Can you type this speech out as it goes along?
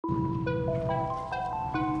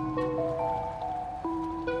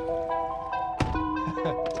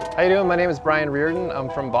How you doing? My name is Brian Reardon. I'm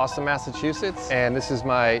from Boston, Massachusetts, and this is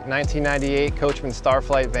my 1998 Coachman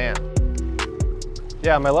Starflight van.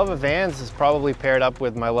 Yeah, my love of vans is probably paired up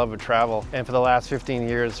with my love of travel, and for the last 15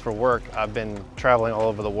 years for work, I've been traveling all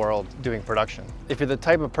over the world doing production. If you're the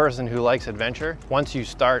type of person who likes adventure, once you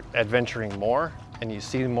start adventuring more and you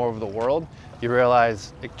see more of the world, you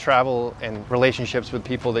realize travel and relationships with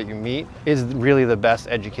people that you meet is really the best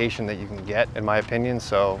education that you can get, in my opinion.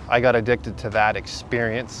 So I got addicted to that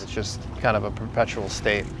experience. It's just kind of a perpetual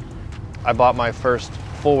state. I bought my first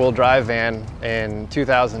four-wheel drive van in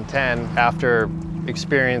 2010 after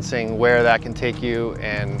experiencing where that can take you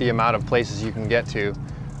and the amount of places you can get to.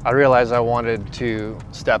 I realized I wanted to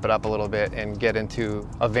step it up a little bit and get into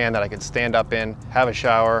a van that I could stand up in, have a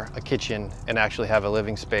shower, a kitchen, and actually have a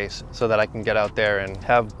living space so that I can get out there and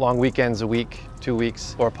have long weekends a week, 2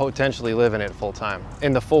 weeks, or potentially live in it full time.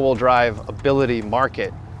 In the four-wheel drive ability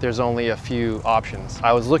market, there's only a few options.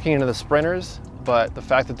 I was looking into the Sprinters, but the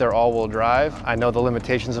fact that they're all-wheel drive, I know the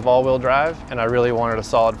limitations of all-wheel drive, and I really wanted a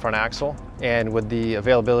solid front axle. And with the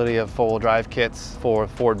availability of four-wheel drive kits for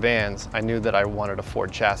Ford vans, I knew that I wanted a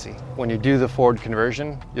Ford chassis. When you do the Ford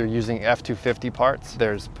conversion, you're using F-250 parts.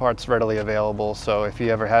 There's parts readily available, so if you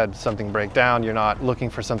ever had something break down, you're not looking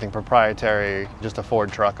for something proprietary, just a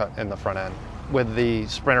Ford truck in the front end. With the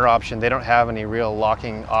Sprinter option, they don't have any real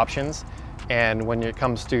locking options. And when it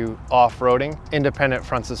comes to off-roading, independent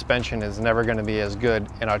front suspension is never going to be as good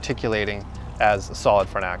in articulating as a solid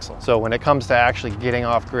front axle. So when it comes to actually getting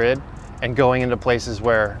off-grid and going into places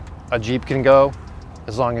where a Jeep can go,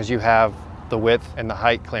 as long as you have the width and the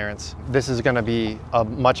height clearance, this is going to be a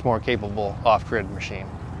much more capable off-grid machine.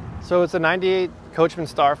 So it's a 98 Coachman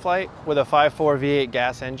Starflight with a 5.4 V8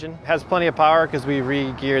 gas engine. It has plenty of power because we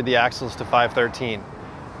re-geared the axles to 513.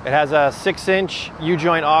 It has a 6-inch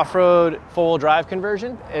U-joint off-road four-wheel drive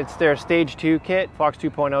conversion. It's their Stage 2 kit, Fox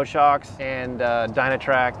 2.0 shocks, and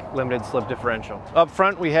Dynatrac limited slip differential. Up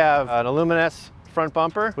front we have an aluminous front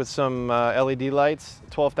bumper with some LED lights,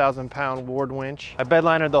 12,000-pound Ward winch. I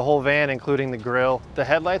bedlinered the whole van, including the grille. The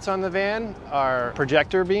headlights on the van are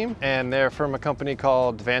projector beam, and they're from a company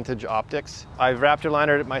called Vantage Optics. I've Raptor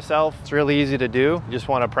linered it myself. It's really easy to do. You just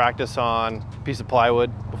want to practice on a piece of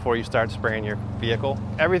plywood before you start spraying your vehicle.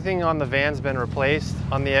 Everything on the van's been replaced.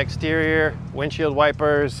 On the exterior, windshield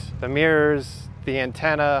wipers, the mirrors, the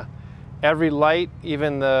antenna, every light,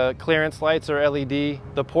 even the clearance lights are LED.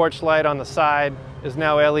 The porch light on the side is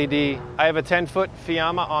now LED. I have a 10-foot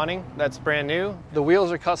Fiamma awning that's brand new. The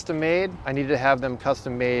wheels are custom made. I needed to have them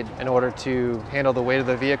custom made in order to handle the weight of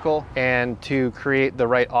the vehicle and to create the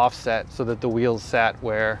right offset so that the wheels sat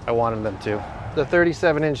where I wanted them to. The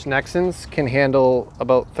 37-inch Nexans can handle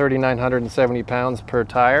about 3,970 pounds per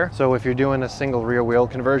tire. So if you're doing a single rear wheel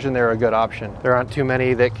conversion, they're a good option. There aren't too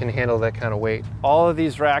many that can handle that kind of weight. All of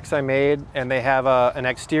these racks I made, and they have an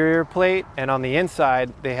exterior plate, and on the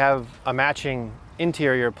inside, they have a matching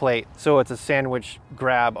interior plate. So it's a sandwich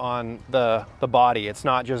grab on the body. It's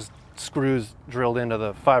not just screws drilled into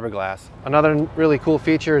the fiberglass. Another really cool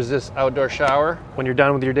feature is this outdoor shower. When you're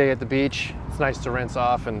done with your day at the beach, it's nice to rinse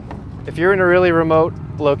off, and if you're in a really remote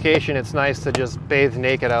location, it's nice to just bathe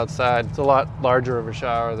naked outside. It's a lot larger of a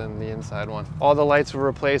shower than the inside one. All the lights were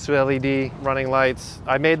replaced with LED running lights.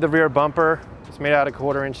 I made the rear bumper. It's made out of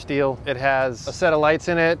 1/4-inch steel. It has a set of lights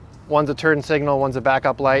in it. One's a turn signal, one's a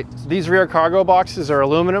backup light. These rear cargo boxes are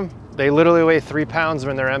aluminum. They literally weigh 3 pounds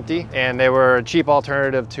when they're empty, and they were a cheap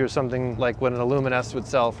alternative to something like what an Aluminess would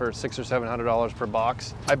sell for $600 or $700 per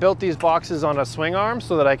box. I built these boxes on a swing arm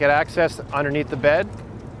so that I could access underneath the bed.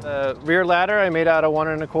 The rear ladder I made out of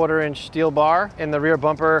 1.25-inch steel bar, and the rear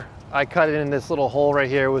bumper I cut it in this little hole right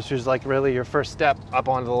here, which is like really your first step up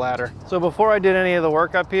onto the ladder. So before I did any of the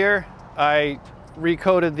work up here, I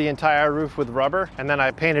recoated the entire roof with rubber, and then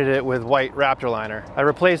I painted it with white Raptor liner. I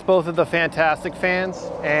replaced both of the Fantastic fans,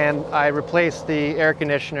 and I replaced the air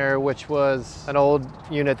conditioner, which was an old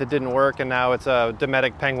unit that didn't work, and now it's a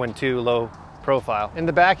Dometic Penguin 2 low profile. In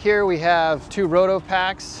the back here we have 2 roto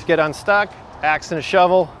packs. Get unstuck, axe and a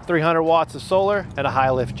shovel, 300 watts of solar, and a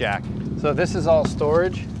high lift jack. So this is all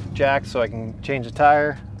storage. Jack so I can change the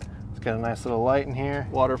tire. It's got a nice little light in here,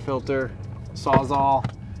 water filter, Sawzall,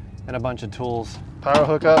 and a bunch of tools. Power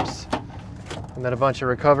hookups, and then a bunch of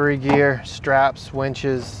recovery gear, straps,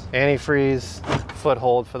 winches, antifreeze,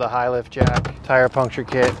 foothold for the high lift jack, tire puncture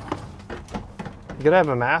kit. You gotta have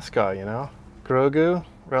a mascot, you know? Grogu,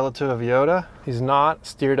 relative of Yoda. He's not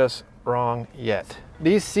steered us wrong yet.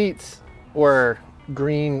 These seats were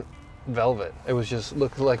green velvet. It was just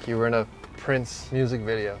looked like you were in a Prince music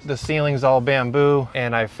video. The ceiling's all bamboo,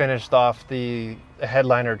 and I finished off the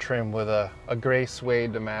headliner trim with a gray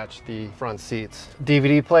suede to match the front seats.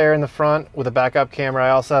 DVD player in the front with a backup camera. I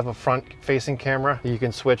also have a front facing camera you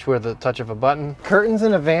can switch with the touch of a button. Curtains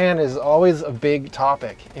in a van is always a big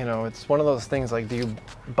topic. You know, it's one of those things like, do you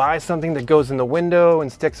buy something that goes in the window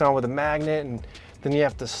and sticks on with a magnet and then you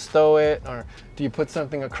have to stow it, or do you put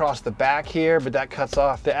something across the back here, but that cuts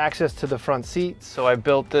off the access to the front seats? So I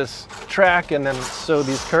built this track and then sewed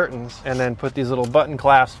these curtains and then put these little button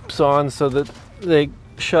clasps on so that they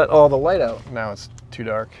shut all the light out. Now it's too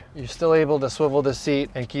dark. You're still able to swivel the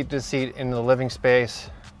seat and keep the seat in the living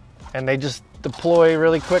space, and they just deploy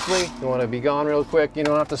really quickly. You want to be gone real quick, you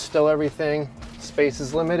don't have to stow everything. Space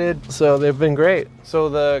is limited, so they've been great. So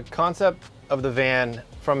the concept of the van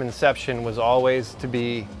from inception was always to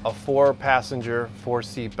be a 4-passenger,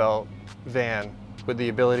 4-seatbelt van with the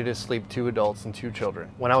ability to sleep 2 adults and 2 children.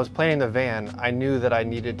 When I was planning the van, I knew that I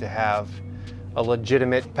needed to have a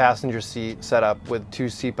legitimate passenger seat set up with 2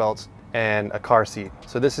 seatbelts and a car seat.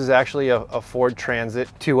 So this is actually a Ford Transit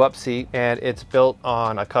 2-up seat, and it's built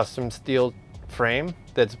on a custom steel frame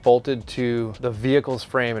that's bolted to the vehicle's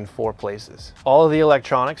frame in 4 places. All of the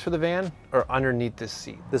electronics for the van are underneath this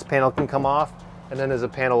seat. This panel can come off, and then there's a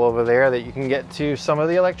panel over there that you can get to some of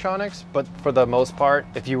the electronics, but for the most part,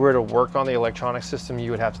 if you were to work on the electronic system,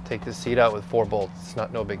 you would have to take the seat out with 4 bolts.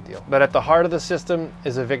 It's no big deal. But at the heart of the system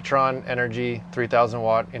is a Victron Energy 3000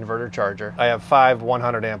 watt inverter charger. I have 5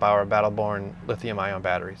 100 amp hour Battle-Born lithium ion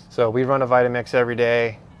batteries. So we run a Vitamix every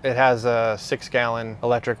day. It has a 6-gallon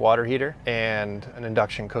electric water heater and an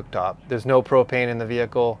induction cooktop. There's no propane in the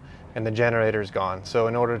vehicle, and the generator's gone. So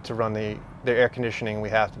in order to run the air conditioning, we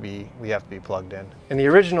have to be plugged in. In the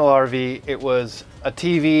original RV, it was a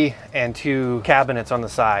TV and 2 cabinets on the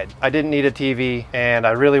side. I didn't need a TV, and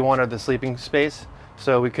I really wanted the sleeping space,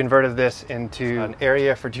 so we converted this into an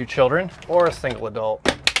area for 2 children or a single adult.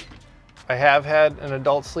 I have had an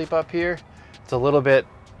adult sleep up here. It's a little bit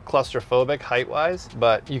claustrophobic height-wise,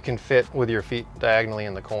 but you can fit with your feet diagonally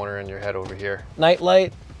in the corner and your head over here. Night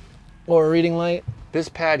light or reading light. This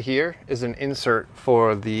pad here is an insert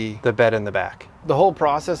for the bed in the back. The whole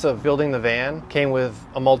process of building the van came with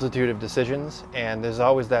a multitude of decisions, and there's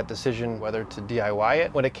always that decision whether to DIY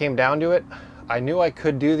it. When it came down to it, I knew I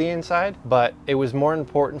could do the inside, but it was more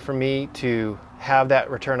important for me to have that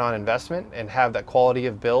return on investment and have that quality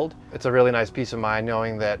of build. It's a really nice peace of mind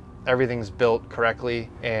knowing that everything's built correctly,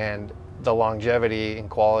 and the longevity and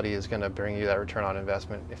quality is going to bring you that return on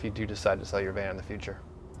investment if you do decide to sell your van in the future.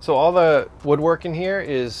 So all the woodwork in here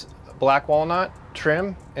is black walnut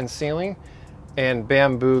trim and ceiling and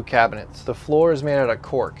bamboo cabinets. The floor is made out of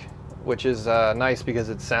cork, which is nice because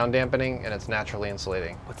it's sound dampening and it's naturally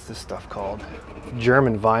insulating. What's this stuff called?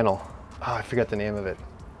 German vinyl. Oh, I forget the name of it.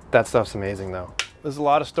 That stuff's amazing though. There's a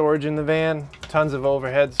lot of storage in the van, tons of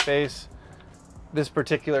overhead space. This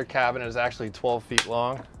particular cabinet is actually 12 feet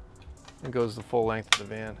long. It goes the full length of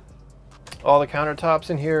the van. All the countertops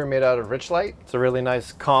in here are made out of Richlite. It's a really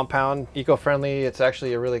nice compound, eco-friendly. It's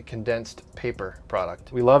actually a really condensed paper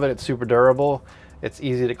product. We love it, it's super durable. It's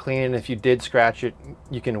easy to clean, and if you did scratch it,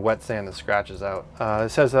 you can wet sand the scratches out.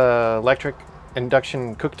 This has a electric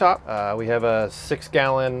induction cooktop. We have a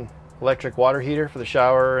 6-gallon electric water heater for the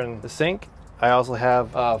shower and the sink. I also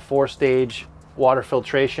have a 4-stage water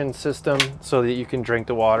filtration system so that you can drink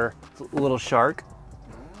the water. It's a little shark.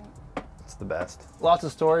 It's the best. Lots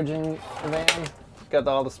of storage in the van. Got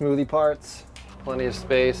all the smoothie parts, plenty of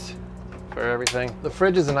space for everything. The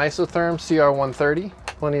fridge is an isotherm CR130.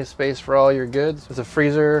 Plenty of space for all your goods. It's a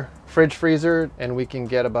fridge freezer, and we can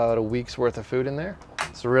get about a week's worth of food in there.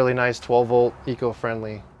 It's a really nice 12-volt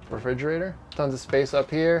eco-friendly refrigerator. Tons of space up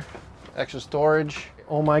here, extra storage.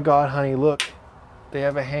 Oh my God, honey, look. They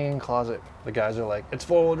have a hanging closet. The guys are like, it's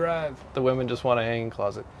 4-wheel drive. The women just want a hanging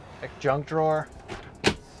closet. A junk drawer.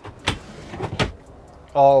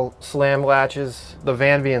 All slam latches. The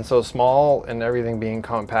van being so small and everything being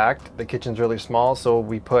compact, the kitchen's really small, so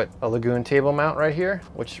we put a lagoon table mount right here,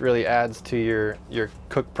 which really adds to your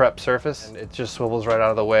cook prep surface, and it just swivels right out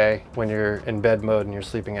of the way when you're in bed mode and you're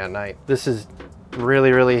sleeping at night. This is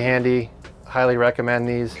really, really handy. Highly recommend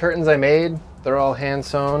these. Curtains I made, they're all hand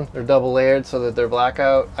sewn. They're double layered so that they're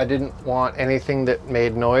blackout. I didn't want anything that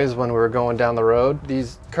made noise when we were going down the road.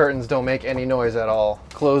 These curtains don't make any noise at all.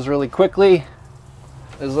 Close really quickly.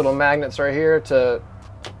 There's little magnets right here to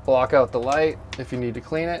block out the light. If you need to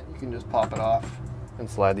clean it, you can just pop it off and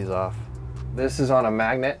slide these off. This is on a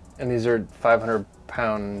magnet, and these are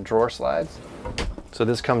 500-pound drawer slides. So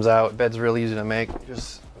this comes out, bed's real easy to make,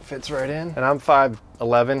 just fits right in. And I'm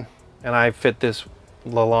 5'11", and I fit this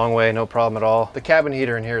the long way, no problem at all. The cabin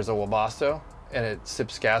heater in here is a Webasto, and it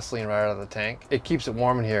sips gasoline right out of the tank. It keeps it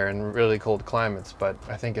warm in here in really cold climates, but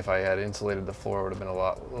I think if I had insulated the floor, it would have been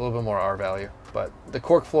a little bit more R value. But the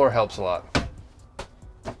cork floor helps a lot.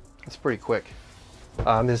 It's pretty quick.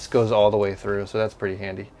 This goes all the way through, so that's pretty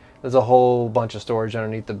handy. There's a whole bunch of storage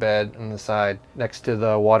underneath the bed on the side next to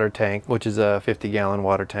the water tank, which is a 50-gallon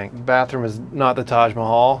water tank. The bathroom is not the Taj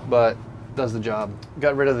Mahal, but does the job.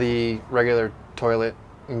 Got rid of the regular toilet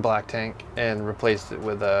in black tank and replaced it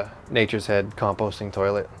with a Nature's Head composting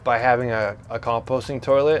toilet. By having a composting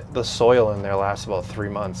toilet, the soil in there lasts about 3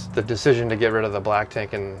 months. The decision to get rid of the black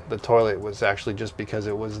tank and the toilet was actually just because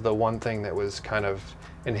it was the one thing that was kind of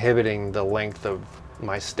inhibiting the length of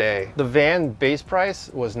my stay. The van base price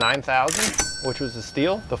was $9,000, which was a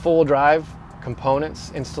steal. The full drive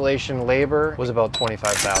components, installation, labor was about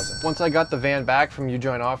 $25,000. Once I got the van back from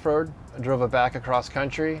U-Joint Off-Road, I drove it back across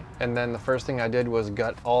country, and then the first thing I did was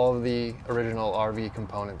gut all of the original RV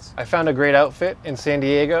components. I found a great outfit in San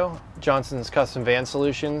Diego, Johnson's Custom Van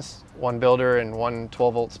Solutions, one builder and one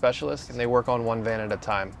 12-volt specialist, and they work on one van at a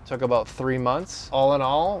time. Took about 3 months. All in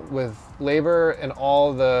all, with labor and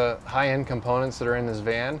all the high-end components that are in this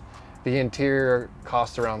van, the interior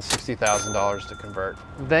cost around $60,000 to convert.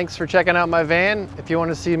 Thanks for checking out my van. If you want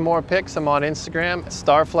to see more pics, I'm on Instagram,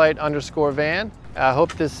 starflight_van. I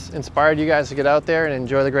hope this inspired you guys to get out there and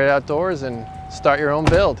enjoy the great outdoors and start your own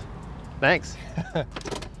build. Thanks.